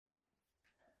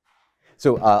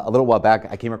So a little while back,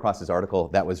 I came across this article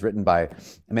that was written by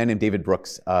a man named David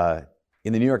Brooks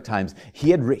in the New York Times.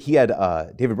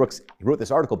 David Brooks wrote this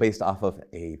article based off of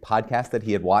a podcast that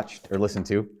he had watched or listened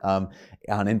to on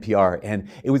NPR, and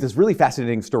it was this really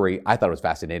fascinating story. I thought it was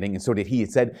fascinating, and so did he. He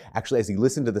said, actually, as he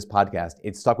listened to this podcast,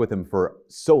 it stuck with him for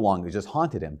so long, it just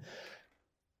haunted him.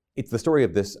 It's the story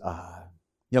of this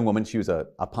young woman. She was a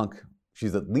punk.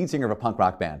 She's the lead singer of a punk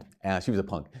rock band. She was a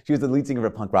punk. She was the lead singer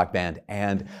of a punk rock band.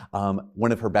 And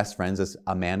one of her best friends is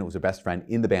a man who was her best friend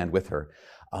in the band with her.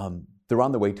 They're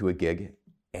on their way to a gig.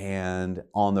 And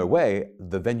on their way,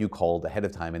 the venue called ahead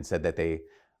of time and said that they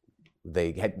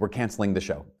were canceling the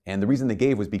show. And the reason they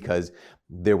gave was because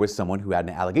there was someone who had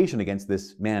an allegation against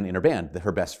this man in her band,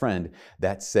 her best friend,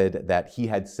 that said that he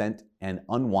had sent an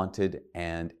unwanted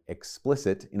and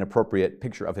explicit, inappropriate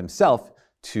picture of himself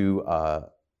to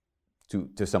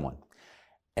someone.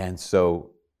 And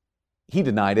so he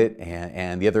denied it,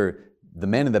 and the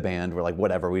men in the band were like,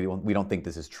 whatever, we don't think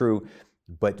this is true.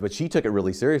 But she took it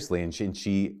really seriously, and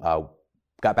she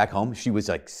got back home. She was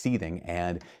like seething,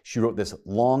 and she wrote this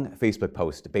long Facebook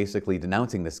post basically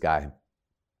denouncing this guy.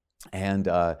 And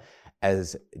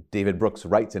as David Brooks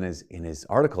writes in his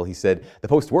article, he said the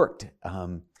post worked.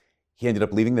 He ended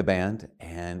up leaving the band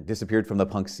and disappeared from the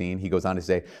punk scene. He goes on to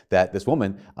say that this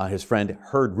woman, his friend,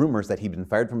 heard rumors that he'd been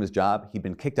fired from his job, he'd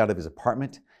been kicked out of his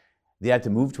apartment, they had to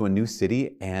move to a new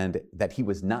city, and that he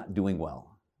was not doing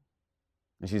well.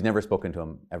 And she's never spoken to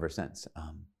him ever since.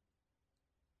 A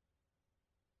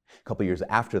couple years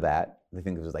after that, I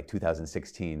think it was like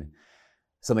 2016,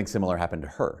 something similar happened to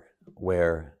her,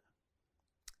 where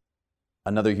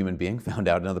another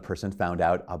person found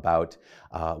out about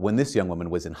when this young woman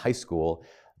was in high school,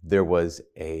 there was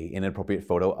an inappropriate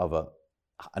photo of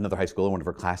another high schooler, one of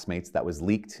her classmates, that was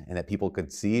leaked and that people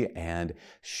could see, and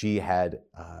she had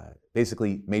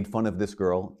basically made fun of this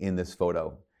girl in this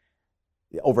photo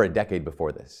over a decade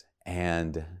before this.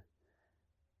 And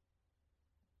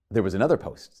there was another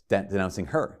post denouncing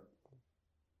her.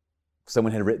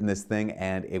 Someone had written this thing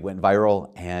and it went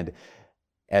viral, and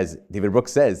as David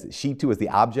Brooks says, she too was the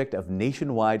object of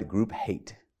nationwide group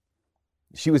hate.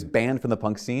 She was banned from the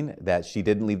punk scene, that she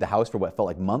didn't leave the house for what felt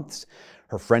like months.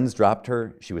 Her friends dropped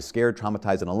her. She was scared,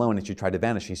 traumatized, and alone, and she tried to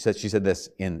vanish. She said this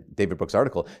in David Brooks'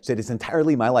 article. She said, "It's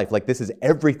entirely my life. Like, this is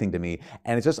everything to me,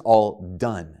 and it's just all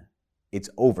done. It's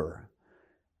over."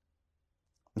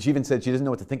 She even said she doesn't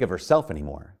know what to think of herself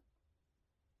anymore.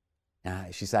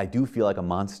 She said, "I do feel like a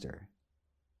monster."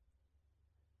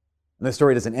 And the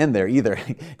story doesn't end there either.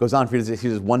 It goes on. Here's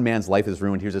this one man's life is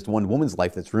ruined. Here's this one woman's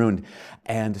life that's ruined.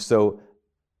 And so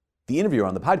the interviewer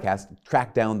on the podcast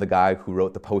tracked down the guy who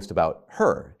wrote the post about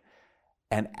her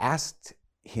and asked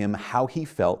him how he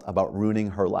felt about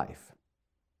ruining her life.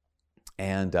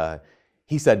 And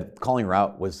he said calling her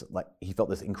out was like, he felt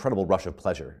this incredible rush of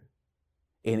pleasure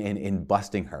in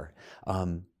busting her.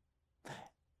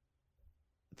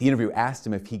 The interviewer asked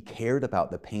him if he cared about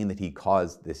the pain that he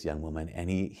caused this young woman, and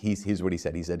here's what he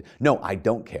said. He said, "No, I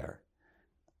don't care.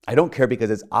 I don't care because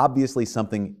it's obviously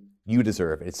something you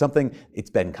deserve. It's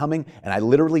been coming, and I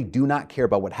literally do not care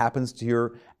about what happens to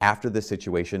her after this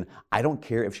situation. I don't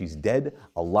care if she's dead,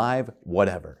 alive,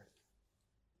 whatever."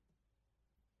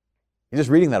 And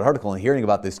just reading that article and hearing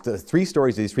about the three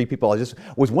stories of these three people, I just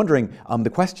was wondering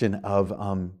the question of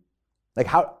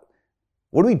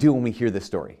what do we do when we hear this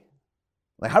story?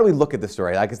 Like, how do we look at this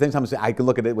story? Like, sometimes I could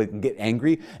look at it and get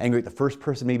angry at the first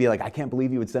person, maybe like, I can't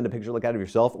believe you would send a picture like that of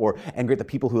yourself, or angry at the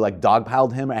people who like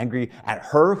dogpiled him, or angry at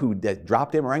her who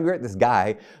dropped him, or angry at this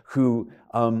guy who,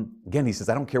 again, he says,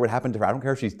 I don't care what happened to her. I don't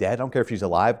care if she's dead. I don't care if she's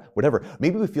alive, whatever.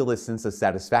 Maybe we feel this sense of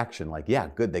satisfaction, like, yeah,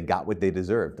 good, they got what they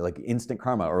deserved, like instant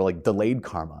karma or like delayed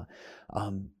karma.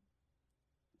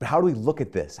 But how do we look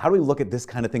at this? How do we look at this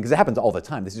kind of thing? Because it happens all the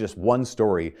time. This is just one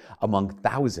story among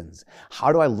thousands.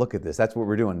 How do I look at this? That's what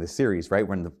we're doing in this series, right?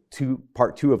 We're in the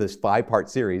part two of this 5-part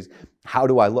series. How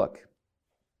do I look?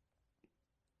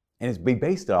 And it's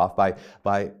based off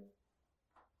by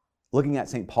looking at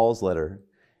St. Paul's letter,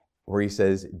 where he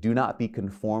says, "Do not be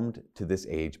conformed to this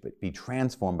age, but be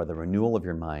transformed by the renewal of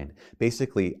your mind."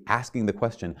 Basically asking the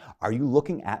question, are you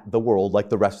looking at the world like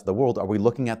the rest of the world? Are we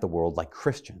looking at the world like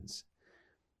Christians?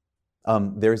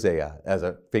 There's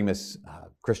a famous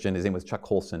Christian, his name was Chuck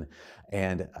Colson,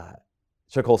 and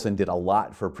Chuck Colson did a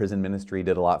lot for prison ministry,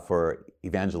 did a lot for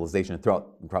evangelization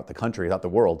throughout the country, throughout the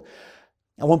world.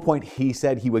 At one point, he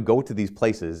said he would go to these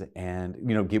places and,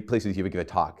 give places he would give a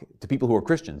talk to people who were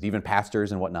Christians, even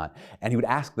pastors and whatnot, and he would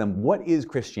ask them, what is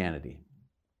Christianity?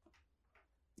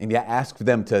 And yeah, ask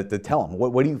them to tell them,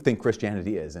 what do you think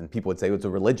Christianity is? And people would say, it's a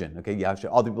religion. Okay, yeah,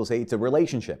 other people say it's a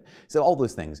relationship. So all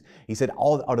those things. He said,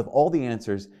 out of all the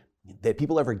answers that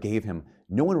people ever gave him,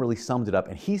 no one really summed it up.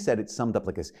 And he said it summed up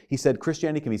like this. He said,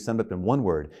 Christianity can be summed up in one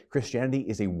word. Christianity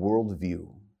is a worldview.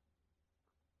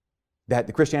 That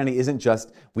the Christianity isn't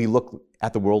just we look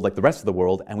at the world like the rest of the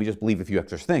world and we just believe a few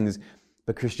extra things,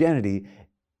 but Christianity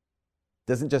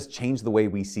doesn't just change the way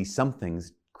we see some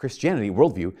things. Christianity,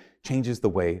 worldview, changes the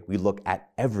way we look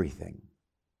at everything.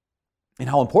 And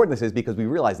how important this is because we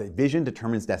realize that vision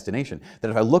determines destination. That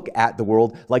if I look at the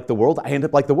world, I end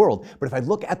up like the world. But if I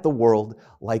look at the world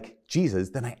like Jesus,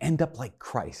 then I end up like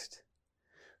Christ.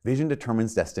 Vision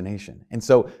determines destination. And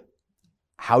so,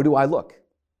 how do I look?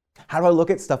 How do I look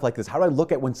at stuff like this? How do I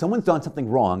look at when someone's done something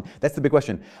wrong? That's the big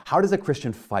question. How does a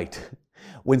Christian fight?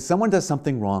 When someone does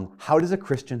something wrong, how does a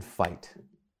Christian fight?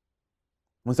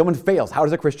 When someone fails, how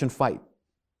does a Christian fight?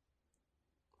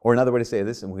 Or another way to say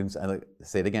this, and we can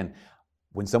say it again.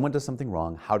 When someone does something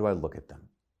wrong, how do I look at them?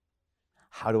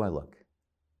 How do I look?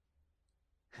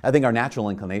 I think our natural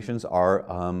inclinations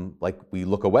are like we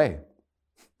look away,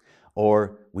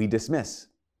 or we dismiss.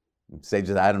 Say,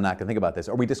 just, I'm not going to think about this.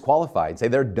 Or we disqualify and say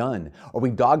they're done. Or we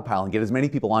dogpile and get as many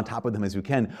people on top of them as we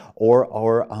can.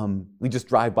 Or we just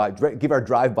give our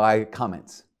drive-by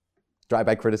comments,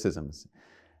 drive-by criticisms.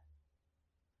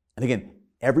 And again,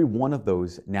 every one of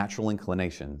those natural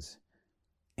inclinations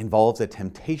involves a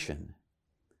temptation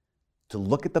to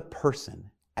look at the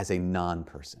person as a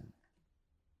non-person.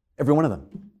 Every one of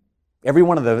them. Every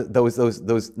one of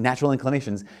those natural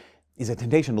inclinations is a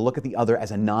temptation to look at the other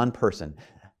as a non-person.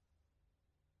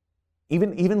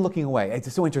 Even looking away.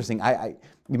 It's so interesting.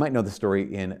 You might know the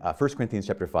story in 1 Corinthians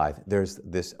chapter 5. There's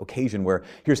this occasion where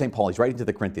here's St. Paul. He's writing to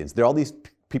the Corinthians. There are all these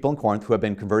people in Corinth who have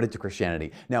been converted to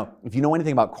Christianity. Now, if you know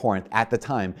anything about Corinth, at the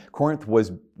time, Corinth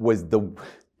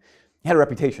had a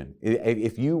reputation.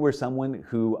 If you were someone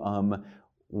who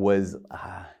was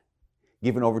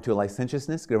given over to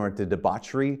licentiousness, given over to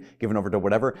debauchery, given over to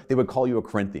whatever, they would call you a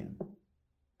Corinthian.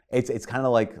 It's kind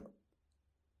of like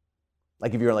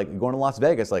if you're like going to Las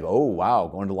Vegas, like, oh wow,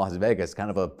 going to Las Vegas,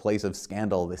 kind of a place of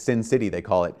scandal, the Sin City they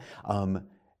call it.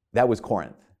 That was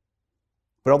Corinth.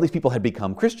 But all these people had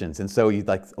become Christians, and so you'd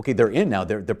like, okay, they're in now,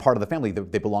 they're part of the family,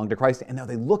 they belong to Christ, and now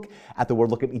they look at the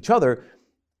world, look at each other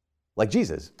like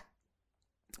Jesus.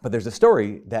 But there's a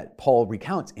story that Paul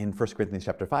recounts in 1 Corinthians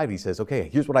chapter 5. He says, okay,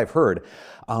 here's what I've heard,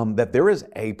 that there is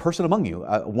a person among you,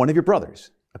 one of your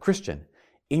brothers, a Christian,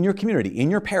 in your community,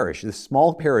 in your parish, this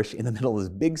small parish in the middle of this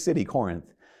big city,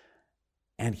 Corinth,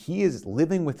 and he is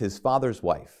living with his father's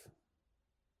wife.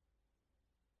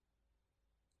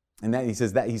 And that he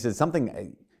says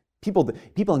something, people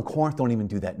in Corinth don't even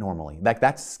do that normally. Like,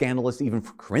 that's scandalous even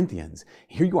for Corinthians.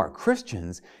 Here you are,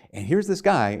 Christians, and here's this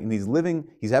guy, and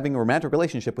he's having a romantic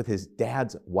relationship with his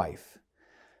dad's wife.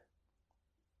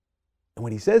 And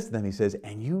what he says to them, he says,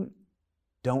 and you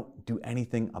don't do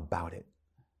anything about it.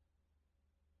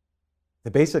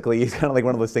 That basically, it's kind of like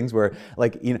one of those things where,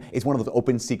 like, you know, it's one of those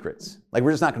open secrets. Like, we're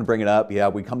just not going to bring it up. Yeah,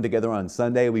 we come together on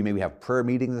Sunday. We maybe have prayer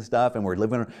meetings and stuff, and we're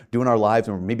doing our lives,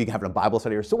 and we're maybe having a Bible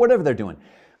study or so whatever they're doing.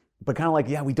 But kind of like,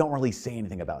 yeah, we don't really say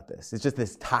anything about this. It's just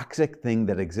this toxic thing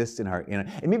that exists in our, and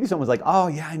maybe someone's like, oh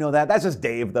yeah, I know that. That's just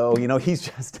Dave, though. You know, he's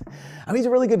a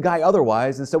really good guy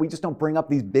otherwise, and so we just don't bring up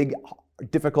these big,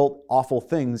 difficult, awful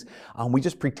things. We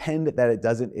just pretend that it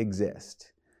doesn't exist.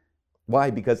 Why?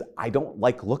 Because I don't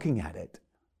like looking at it.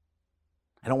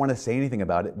 I don't want to say anything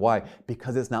about it. Why?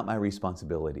 Because it's not my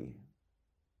responsibility.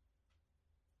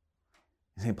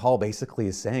 St. Paul basically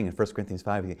is saying in 1 Corinthians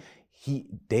 5,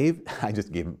 Dave, I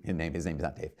just gave him his name. His name is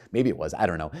not Dave. Maybe it was. I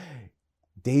don't know.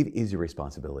 Dave is your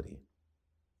responsibility.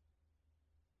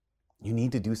 You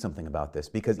need to do something about this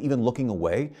because even looking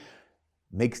away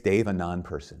makes Dave a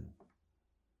non-person.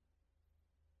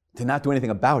 To not do anything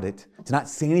about it, to not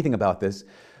say anything about this,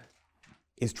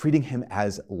 is treating him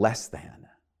as less than.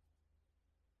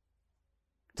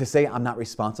 To say I'm not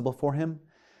responsible for him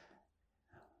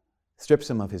strips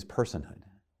him of his personhood.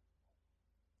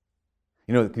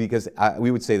 You know, because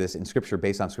we would say this in Scripture,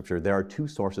 based on Scripture, there are two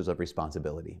sources of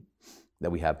responsibility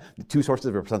that we have. The two sources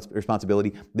of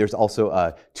responsibility, there's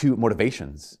also two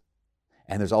motivations,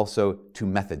 and there's also two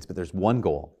methods, but there's one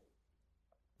goal.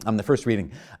 The first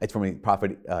reading, it's from the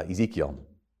prophet Ezekiel,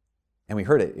 and we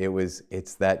heard it.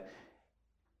 It's that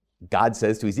God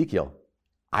says to Ezekiel,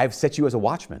 I've set you as a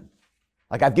watchman.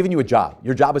 Like, I've given you a job.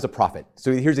 Your job is a prophet.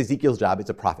 So here's Ezekiel's job. It's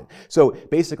a prophet. So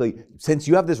basically, since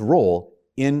you have this role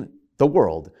in the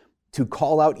world to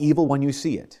call out evil when you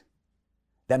see it,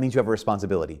 that means you have a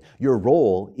responsibility. Your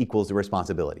role equals the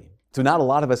responsibility. So not a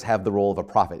lot of us have the role of a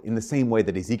prophet in the same way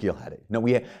that Ezekiel had it. No,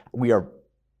 we are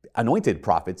anointed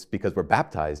prophets because we're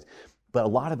baptized, but a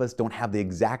lot of us don't have the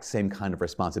exact same kind of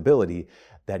responsibility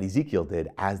that Ezekiel did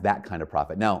as that kind of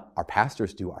prophet. Now, our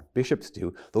pastors do, our bishops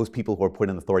do, those people who are put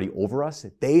in authority over us,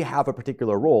 they have a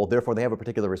particular role, therefore they have a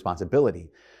particular responsibility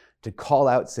to call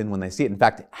out sin when they see it. In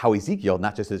fact, how Ezekiel,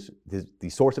 not just the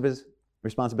source of his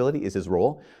responsibility is his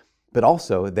role, but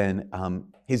also then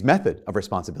his method of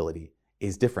responsibility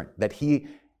is different, that he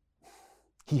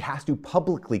has to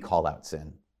publicly call out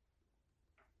sin.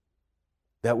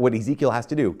 That what Ezekiel has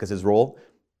to do, because his role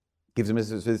gives him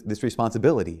this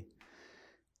responsibility,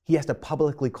 he has to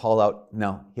publicly call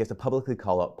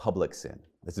out public sin.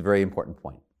 That's a very important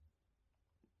point.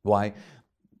 Why?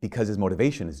 Because his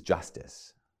motivation is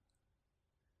justice.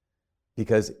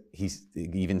 Because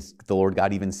the Lord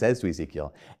God even says to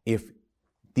Ezekiel, if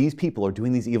these people are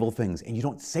doing these evil things and you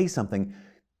don't say something,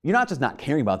 you're not just not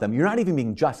caring about them, you're not even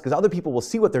being just, because other people will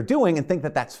see what they're doing and think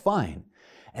that that's fine.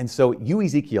 And so you,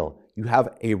 Ezekiel, you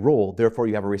have a role, therefore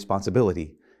you have a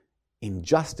responsibility in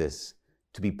justice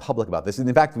to be public about this. And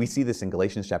in fact, we see this in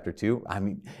Galatians chapter 2. I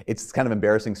mean, it's kind of an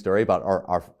embarrassing story about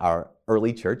our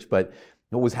early church, but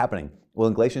what was happening? Well,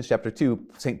 in Galatians chapter 2,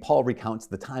 St. Paul recounts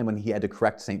the time when he had to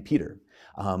correct St. Peter.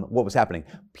 What was happening?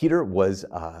 Peter was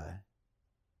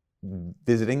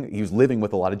visiting, he was living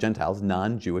with a lot of Gentiles,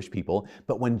 non-Jewish people,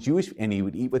 but when and he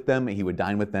would eat with them, he would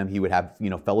dine with them, he would have,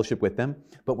 fellowship with them.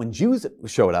 But when Jews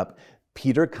showed up,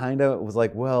 Peter kind of was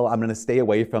like, well, I'm going to stay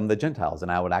away from the Gentiles,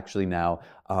 and I would actually now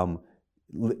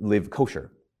live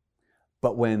kosher.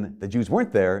 But when the Jews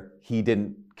weren't there, he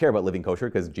didn't care about living kosher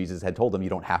because Jesus had told him you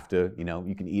don't have to,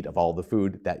 you can eat of all the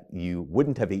food that you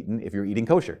wouldn't have eaten if you're eating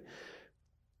kosher.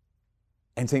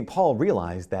 And St. Paul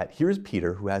realized that here's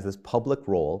Peter, who has this public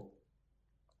role,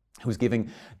 who's giving,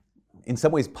 in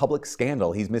some ways, public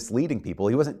scandal. He's misleading people.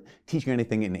 He wasn't teaching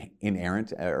anything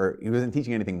inerrant, or he wasn't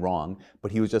teaching anything wrong,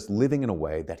 but he was just living in a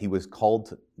way that he was called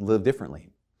to live differently.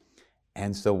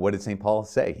 And so what did St. Paul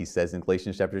say? He says in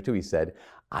Galatians chapter 2, he said,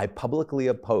 I publicly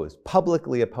opposed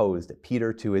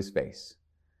Peter to his face.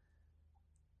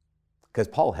 Because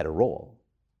Paul had a role.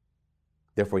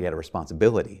 Therefore, he had a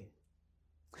responsibility.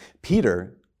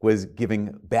 Peter was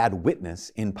giving bad witness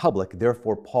in public.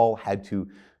 Therefore, Paul had to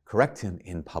correct him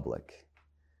in public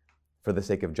for the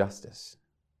sake of justice.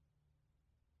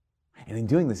 And in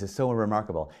doing this is so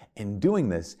remarkable. In doing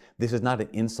this is not an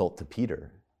insult to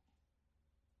Peter.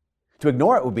 To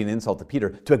ignore it would be an insult to Peter.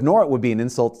 To ignore it would be an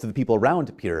insult to the people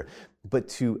around Peter. But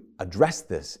to address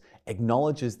this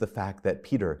acknowledges the fact that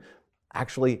Peter,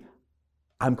 actually,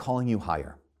 I'm calling you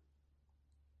higher.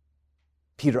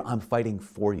 Peter, I'm fighting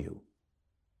for you.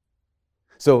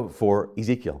 So for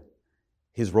Ezekiel,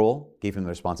 his role gave him the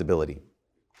responsibility.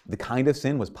 The kind of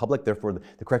sin was public, therefore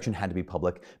the correction had to be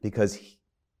public because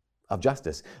of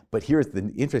justice. But here's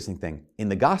the interesting thing. In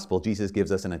the gospel, Jesus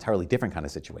gives us an entirely different kind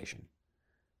of situation,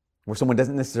 where someone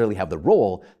doesn't necessarily have the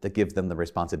role that gives them the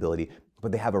responsibility,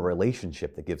 but they have a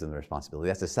relationship that gives them the responsibility.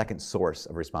 That's the second source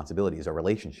of responsibility, is a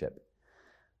relationship.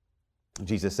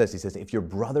 Jesus says, he says, if your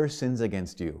brother sins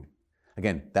against you,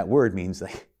 again, that word means,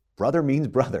 brother means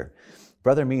brother.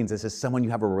 Brother means this is someone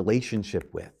you have a relationship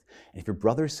with. And if your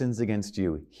brother sins against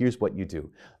you, here's what you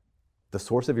do. The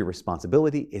source of your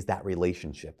responsibility is that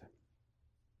relationship.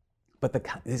 But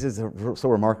this is so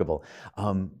remarkable.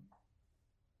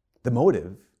 The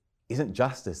motive isn't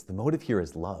justice. The motive here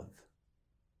is love.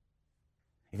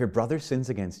 If your brother sins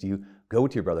against you, go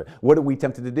to your brother. What are we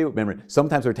tempted to do? Remember,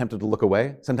 sometimes we're tempted to look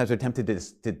away. Sometimes we're tempted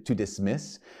to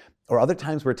dismiss. Or other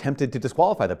times we're tempted to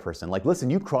disqualify the person. Like, listen,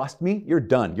 you crossed me, you're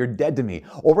done, you're dead to me.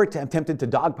 Or we're tempted to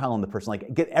dogpile on the person,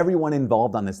 like get everyone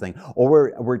involved on this thing.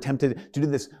 Or we're tempted to do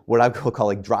this, what I will call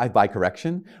like drive-by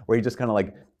correction, where you just kind of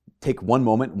like take one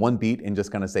moment, one beat, and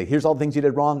just kind of say, here's all the things you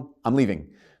did wrong, I'm leaving.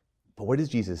 But what does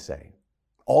Jesus say?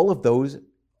 All of those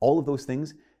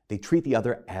things, they treat the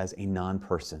other as a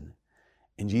non-person.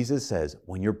 And Jesus says,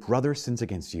 when your brother sins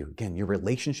against you, again, your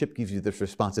relationship gives you this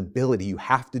responsibility. You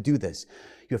have to do this.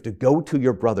 You have to go to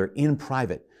your brother in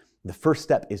private. The first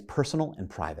step is personal and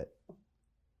private.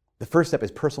 The first step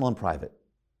is personal and private.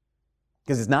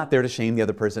 Because it's not there to shame the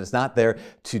other person. It's not there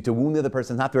to wound the other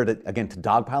person. It's not there to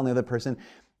dogpile on the other person.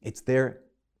 It's there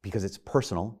because it's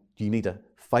personal. You need to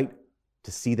fight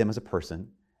to see them as a person,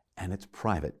 and it's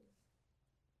private.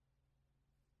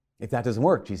 If that doesn't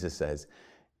work, Jesus says,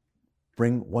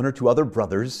 bring one or two other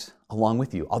brothers along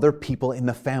with you, other people in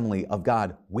the family of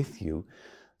God with you,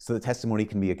 so the testimony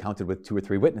can be accounted with 2 or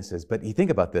 3 witnesses. But you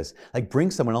think about this, like bring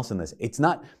someone else in this. It's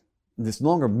not It's no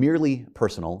longer merely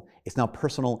personal, it's now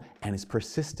personal and it's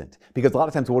persistent. Because a lot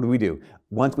of times, what do?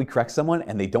 Once we correct someone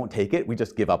and they don't take it, we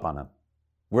just give up on them.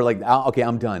 We're like, oh, okay,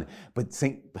 I'm done. But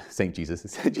Saint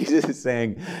Jesus, Jesus is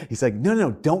saying, he's like,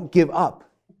 no, don't give up.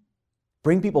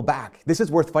 Bring people back. This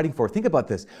is worth fighting for. Think about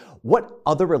this. What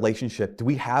other relationship do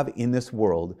we have in this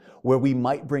world where we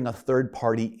might bring a third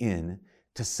party in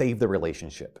to save the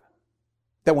relationship?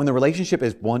 That when the relationship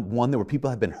is one where people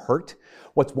have been hurt,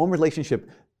 what's one relationship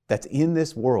that's in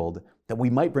this world that we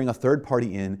might bring a third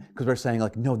party in because we're saying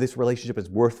like, no, this relationship is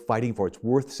worth fighting for. It's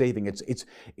worth saving.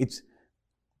 It's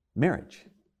marriage.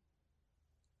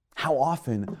 How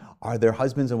often are there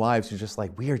husbands and wives who are just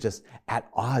like, we are just at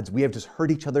odds. We have just hurt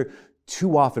each other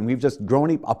too often. We've just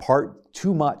grown apart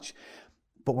too much.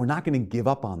 But we're not going to give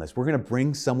up on this. We're going to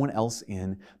bring someone else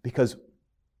in because,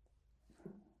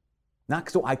 not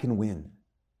so I can win,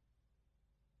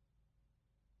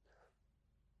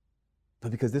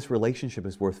 but because this relationship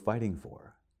is worth fighting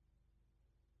for.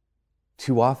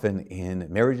 Too often in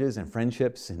marriages and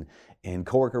friendships and in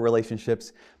coworker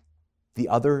relationships, the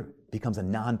other becomes a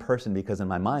non-person because in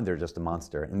my mind they're just a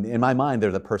monster. In my mind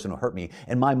they're the person who hurt me.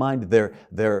 In my mind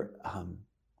they're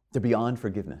beyond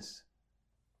forgiveness.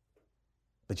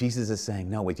 But Jesus is saying,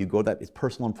 no, wait, you go that it's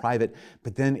personal and private,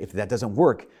 but then if that doesn't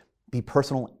work, be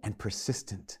personal and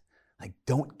persistent. Like,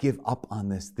 don't give up on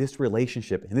this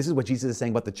relationship. And this is what Jesus is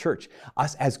saying about the church.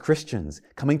 Us as Christians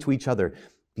coming to each other,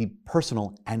 be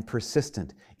personal and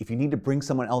persistent. If you need to bring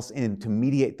someone else in to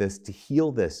mediate this, to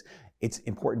heal this, it's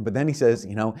important. But then he says,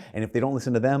 and if they don't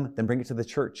listen to them, then bring it to the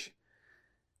church.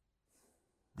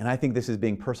 And I think this is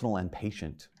being personal and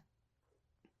patient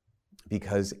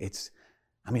because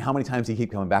how many times do you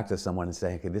keep coming back to someone and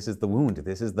saying, okay, this is the wound,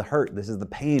 this is the hurt, this is the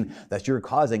pain that you're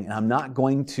causing, and I'm not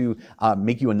going to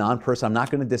make you a non-person. I'm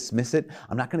not going to dismiss it.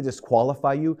 I'm not going to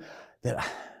disqualify you. That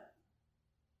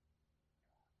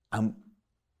I'm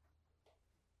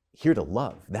here to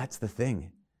love. That's the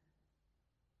thing.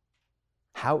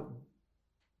 How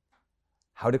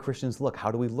do Christians look?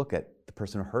 How do we look at the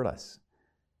person who hurt us?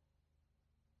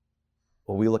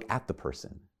 Well, we look at the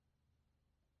person.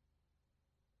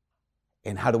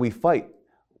 And how do we fight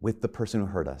with the person who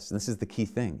hurt us? And this is the key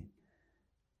thing.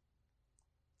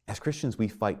 As Christians, we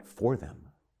fight for them.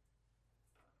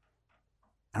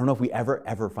 I don't know if we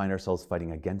ever find ourselves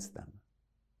fighting against them.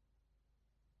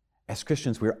 As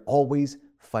Christians, we're always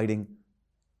fighting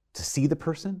to see the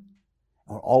person,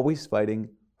 and we're always fighting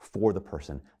for the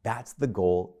person. That's the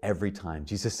goal every time.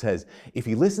 Jesus says, if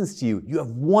he listens to you, you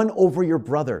have won over your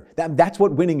brother. That's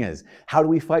what winning is. How do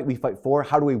we fight? We fight for.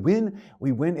 How do we win?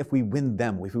 We win if we win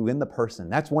them, if we win the person.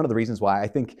 That's one of the reasons why I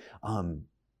think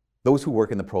those who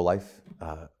work in the pro-life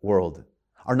world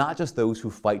are not just those who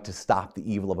fight to stop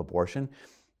the evil of abortion,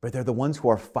 but they're the ones who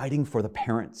are fighting for the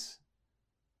parents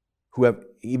who have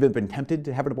either been tempted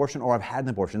to have an abortion or have had an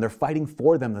abortion. They're fighting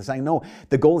for them. They're saying, no,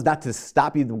 the goal is not to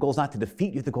stop you. The goal is not to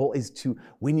defeat you. The goal is to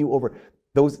win you over.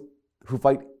 Those who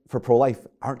fight for pro-life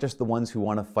aren't just the ones who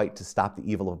want to fight to stop the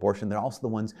evil of abortion. They're also the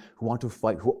ones who want to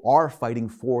fight, who are fighting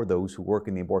for those who work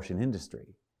in the abortion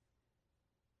industry.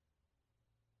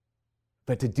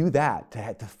 But to do that,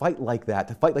 to fight like that,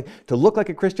 to look like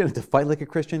a Christian and to fight like a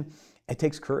Christian, it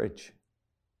takes courage.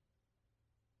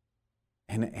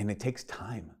 And it takes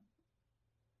time.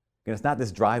 And it's not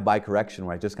this drive-by correction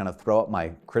where I just kind of throw up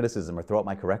my criticism or throw up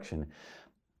my correction.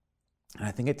 And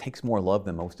I think it takes more love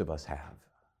than most of us have.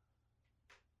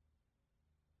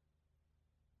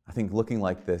 I think looking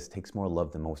like this takes more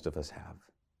love than most of us have.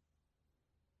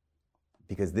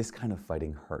 Because this kind of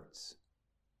fighting hurts.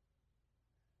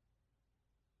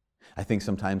 I think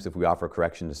sometimes if we offer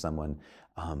correction to someone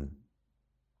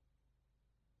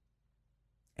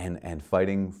and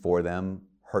fighting for them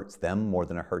hurts them more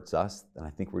than it hurts us, then I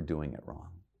think we're doing it wrong.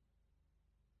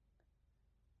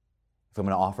 If I'm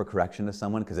going to offer correction to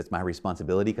someone because it's my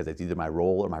responsibility, because it's either my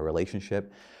role or my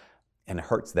relationship, and it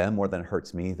hurts them more than it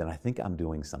hurts me, then I think I'm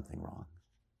doing something wrong.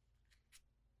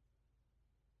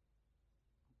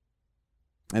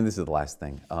 And this is the last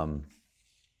thing.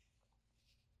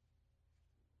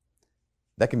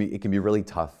 It can be really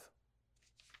tough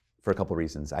for a couple of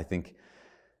reasons. I think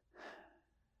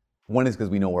one is because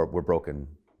we know we're broken.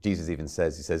 Jesus even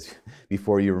says, he says,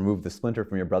 before you remove the splinter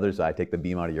from your brother's eye, take the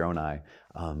beam out of your own eye.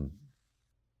 And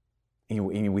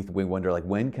we wonder, like,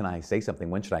 when can I say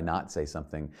something? When should I not say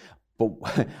something?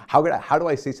 But how do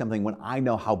I say something when I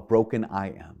know how broken I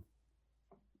am?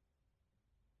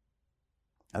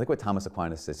 I think what Thomas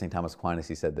Aquinas says, St. Thomas Aquinas,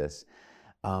 he said this.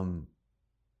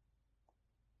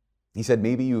 He said,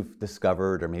 maybe you've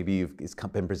discovered, or maybe it's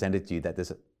been presented to you that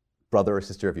this brother or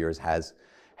sister of yours has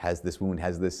this wound,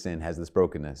 has this sin, has this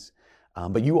brokenness.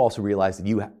 but you also realize that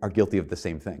you are guilty of the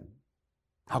same thing.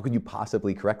 How could you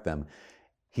possibly correct them?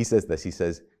 He says this, he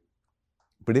says,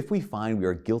 but if we find we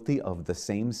are guilty of the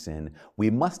same sin, we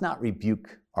must not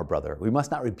rebuke our brother, we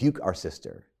must not rebuke our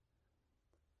sister,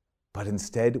 but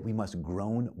instead we must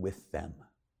groan with them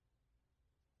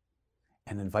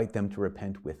and invite them to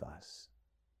repent with us.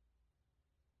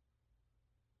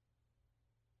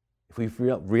 If we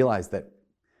realize that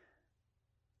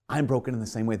I'm broken in the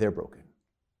same way they're broken.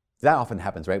 That often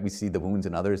happens, right? We see the wounds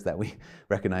in others that we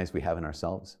recognize we have in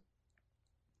ourselves.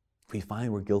 If we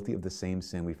find we're guilty of the same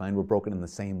sin, we find we're broken in the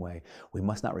same way, we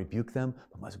must not rebuke them,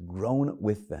 but must groan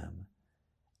with them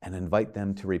and invite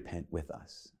them to repent with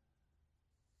us.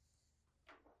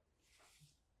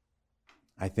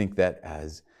 I think that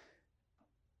as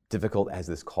difficult as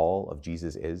this call of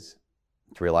Jesus is,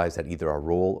 to realize that either our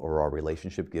role or our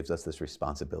relationship gives us this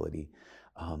responsibility,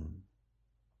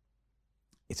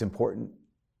 it's important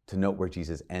to note where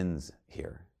Jesus ends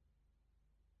here.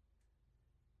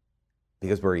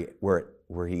 Because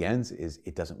where he ends is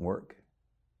it doesn't work.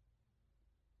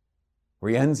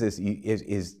 Where he ends is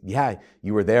yeah,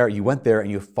 you were there, you went there, and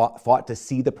you fought to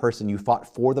see the person, you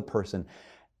fought for the person.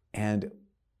 And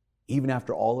even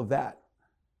after all of that,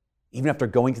 even after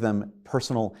going to them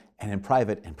personal and in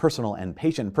private and personal and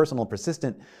patient and personal and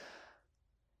persistent,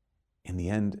 in the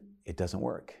end, it doesn't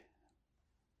work.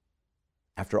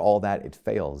 After all that, it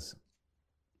fails.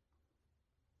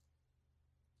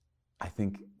 I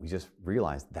think we just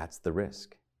realize that's the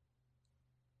risk.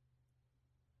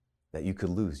 That you could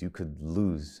lose. You could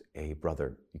lose a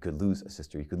brother. You could lose a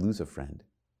sister. You could lose a friend.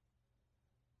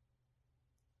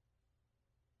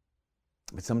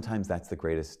 But sometimes that's the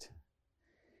greatest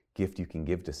gift you can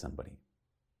give to somebody.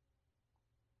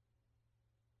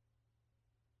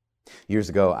 Years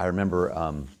ago, I remember,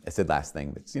 I said last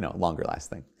thing, but it's, longer last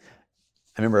thing.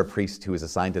 I remember a priest who was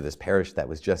assigned to this parish that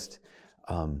was just,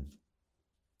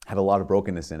 had a lot of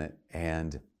brokenness in it.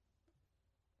 And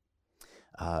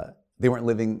they weren't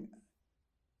living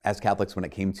as Catholics when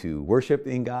it came to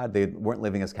worshiping God. They weren't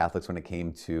living as Catholics when it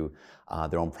came to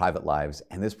their own private lives.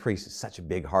 And this priest is such a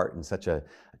big heart and such a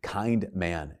kind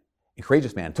man, a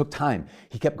courageous man, took time.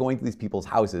 He kept going to these people's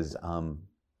houses who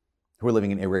were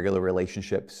living in irregular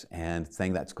relationships and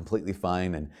saying that's completely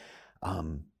fine.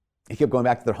 And he kept going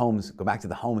back to their homes, go back to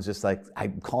the homes, just like,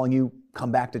 I'm calling you,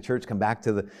 come back to church, come back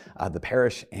to the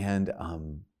parish. And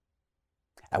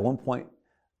at one point,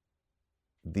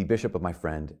 the bishop of my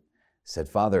friend said,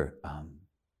 Father,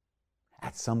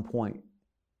 at some point,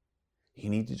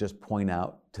 you need to just point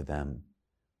out to them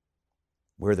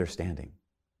where they're standing.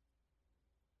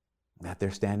 That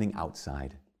they're standing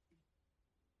outside.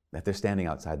 That they're standing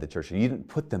outside the church. And you didn't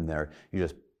put them there, you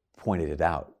just pointed it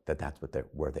out, that that's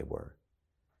where they were.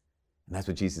 And that's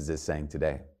what Jesus is saying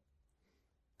today.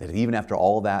 That even after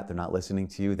all that, they're not listening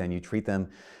to you, then you treat them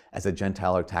as a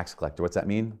Gentile or tax collector. What's that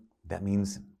mean? That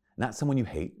means not someone you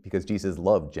hate, because Jesus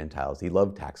loved Gentiles. He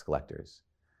loved tax collectors.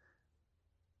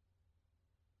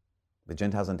 The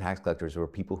Gentiles and tax collectors were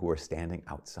people who were standing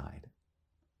outside.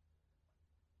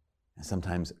 And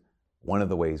sometimes one of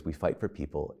the ways we fight for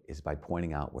people is by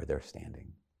pointing out where they're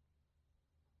standing.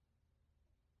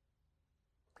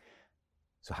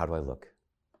 So how do I look?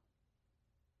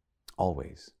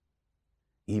 Always,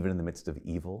 even in the midst of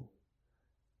evil,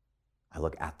 I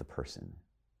look at the person.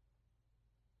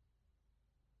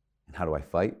 And how do I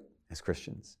fight as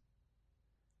Christians?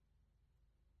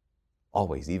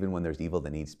 Always, even when there's evil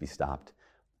that needs to be stopped,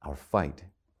 our fight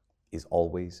is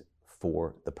always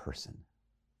for the person.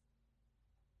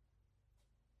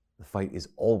 The fight is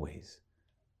always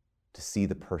to see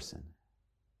the person.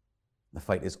 The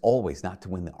fight is always not to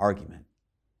win the argument,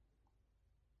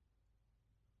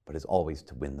 but is always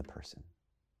to win the person.